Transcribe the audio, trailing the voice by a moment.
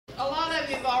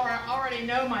of you already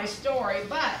know my story,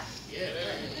 but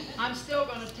I'm still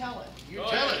going to tell it. You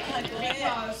tell it.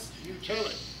 Because You tell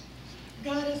it.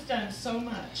 God has done so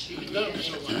much. He's done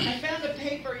so much. I found a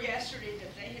paper yesterday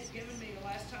that they had given me the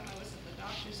last time I was at the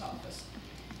doctor's office.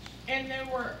 And there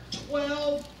were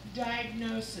 12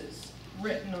 diagnoses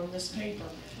written on this paper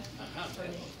for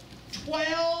me.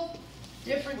 12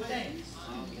 different things.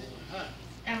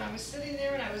 And I was sitting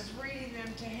there and I was reading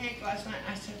them to Hank last night.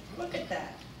 I said, look at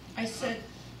that. I said,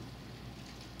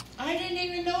 I didn't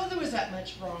even know there was that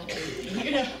much wrong with me,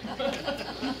 you know.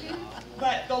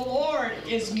 But the Lord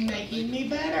is making me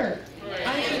better.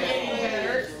 I am getting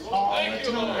better all the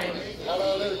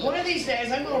time. One of these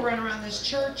days, I'm going to run around this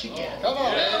church again. Come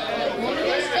on. One of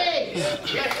these days.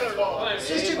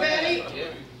 Sister Betty,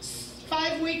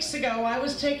 5 weeks ago, I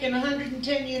was taking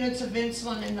 110 units of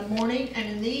insulin in the morning and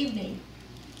in the evening.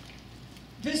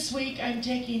 This week, I'm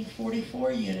taking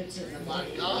 44 units in the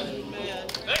morning.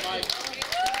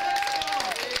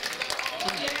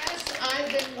 Yes, I've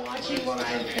been watching what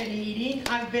I've been eating.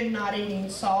 I've been not eating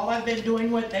salt. I've been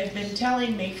doing what they've been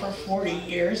telling me for 40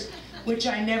 years, which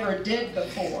I never did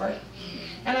before.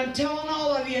 And I'm telling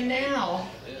all of you now,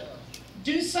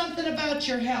 do something about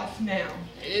your health now.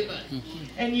 Amen.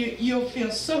 And you'll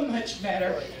feel so much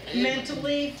better.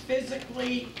 Mentally,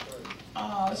 physically,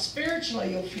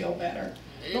 spiritually, you'll feel better.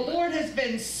 The Lord has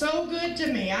been so good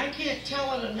to me. I can't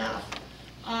tell it enough.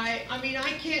 I mean,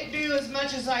 I can't do as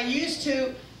much as I used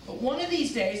to, but one of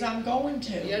these days I'm going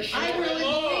to. Yes, I really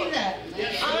believe that.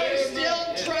 Yes, I'm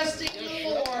still trusting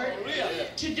the Lord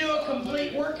to do a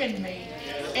complete work in me.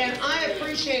 And I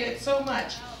appreciate it so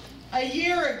much. A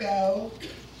year ago,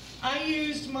 I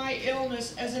used my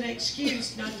illness as an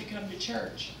excuse not to come to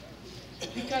church.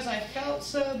 Because I felt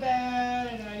so bad,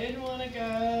 and I didn't want to go,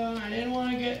 and I didn't want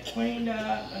to get cleaned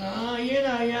up, and you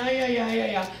know,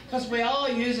 yeah. Because we all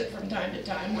use it from time to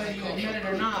time, whether you admit it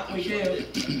or not, we do.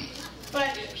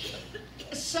 But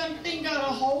something got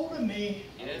a hold of me.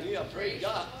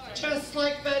 Just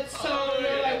like that song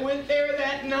that I went there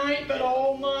that night, but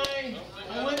oh my.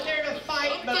 I went there to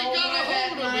fight, but oh my,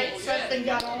 that night something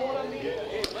got a hold of me.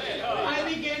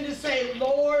 I began to say,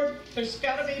 Lord, there's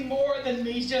got to be more than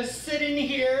me just sitting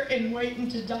here and waiting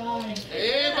to die.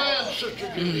 Amen, Sister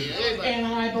Judy. Amen. And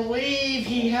I believe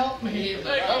He helped me.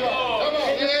 Come on.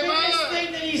 And the biggest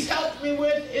thing that He's helped me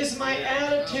with is my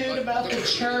attitude about the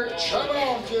church. Come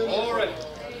on, Judy.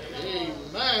 Amen.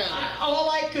 All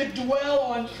I could dwell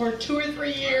on for 2 or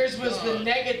 3 years was the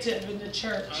negative in the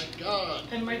church. My God.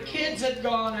 And my kids had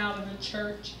gone out of the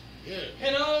church. Yes.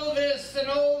 And all this and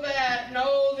all that and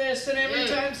all this, and every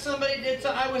time somebody did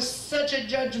something, I was such a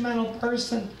judgmental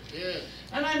person. Yes.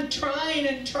 And I'm trying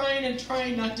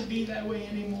not to be that way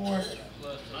anymore.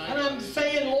 And I'm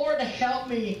saying, Lord, help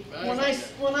me. When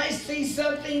I see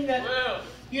something that,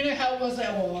 you know how was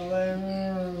that?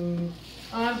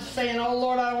 I'm saying, oh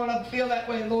Lord, I want to feel that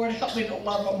way. Lord, help me to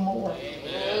love them more.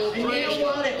 And you know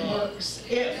what? It works.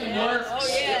 It works.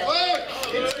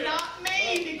 It's not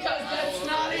me, because that's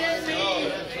not in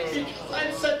me. Because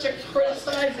I'm such a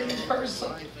criticizing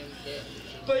person.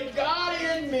 But God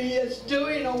in me is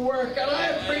doing a work, and I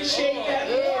appreciate that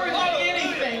more than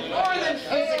anything, more than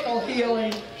physical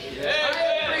healing.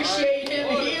 I appreciate Him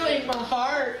healing my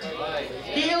heart,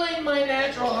 healing my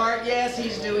natural heart. Yes,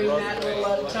 He's doing that a little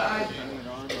at a time.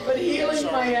 But healing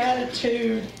my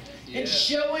attitude and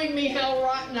showing me how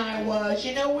rotten I was.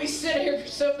 You know, we sit here for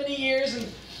so many years and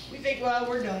we think, well,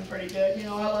 we're doing pretty good. You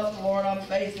know, I love the Lord, I'm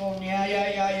faithful, and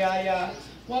yeah.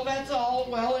 Well, that's all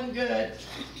well and good.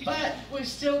 But we've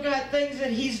still got things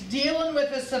that He's dealing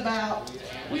with us about.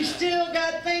 We've still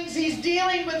got things He's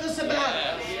dealing with us about.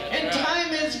 And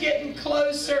time is getting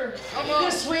closer.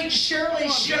 This week Shirley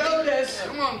showed us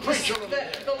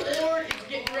that the Lord is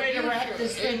getting ready to wrap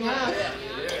this thing up.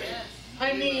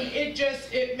 I mean,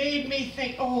 it made me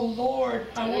think, oh Lord,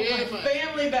 I want my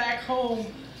family back home.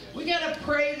 We got to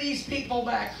pray these people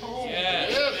back home.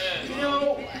 You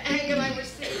know, Hank and I were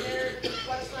sitting there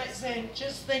last night saying,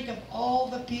 just think of all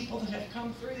the people that have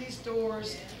come through these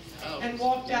doors and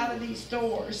walked out of these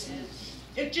doors.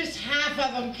 If just half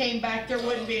of them came back, there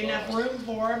wouldn't be enough room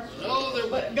for them.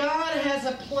 But God has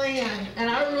a plan, and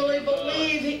I really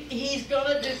believe He's going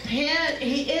to depend.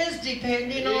 He is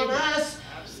depending on us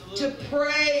to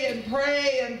pray and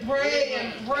pray and pray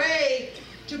and pray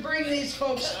to bring these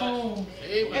folks home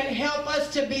and help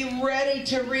us to be ready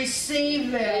to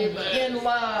receive them in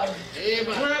love. And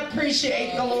I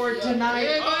appreciate the Lord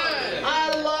tonight.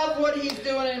 I love what He's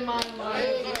doing in my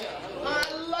life.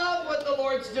 I love what the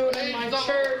Lord's doing in my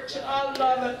church. I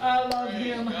love it. I love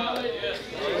Him. Hallelujah.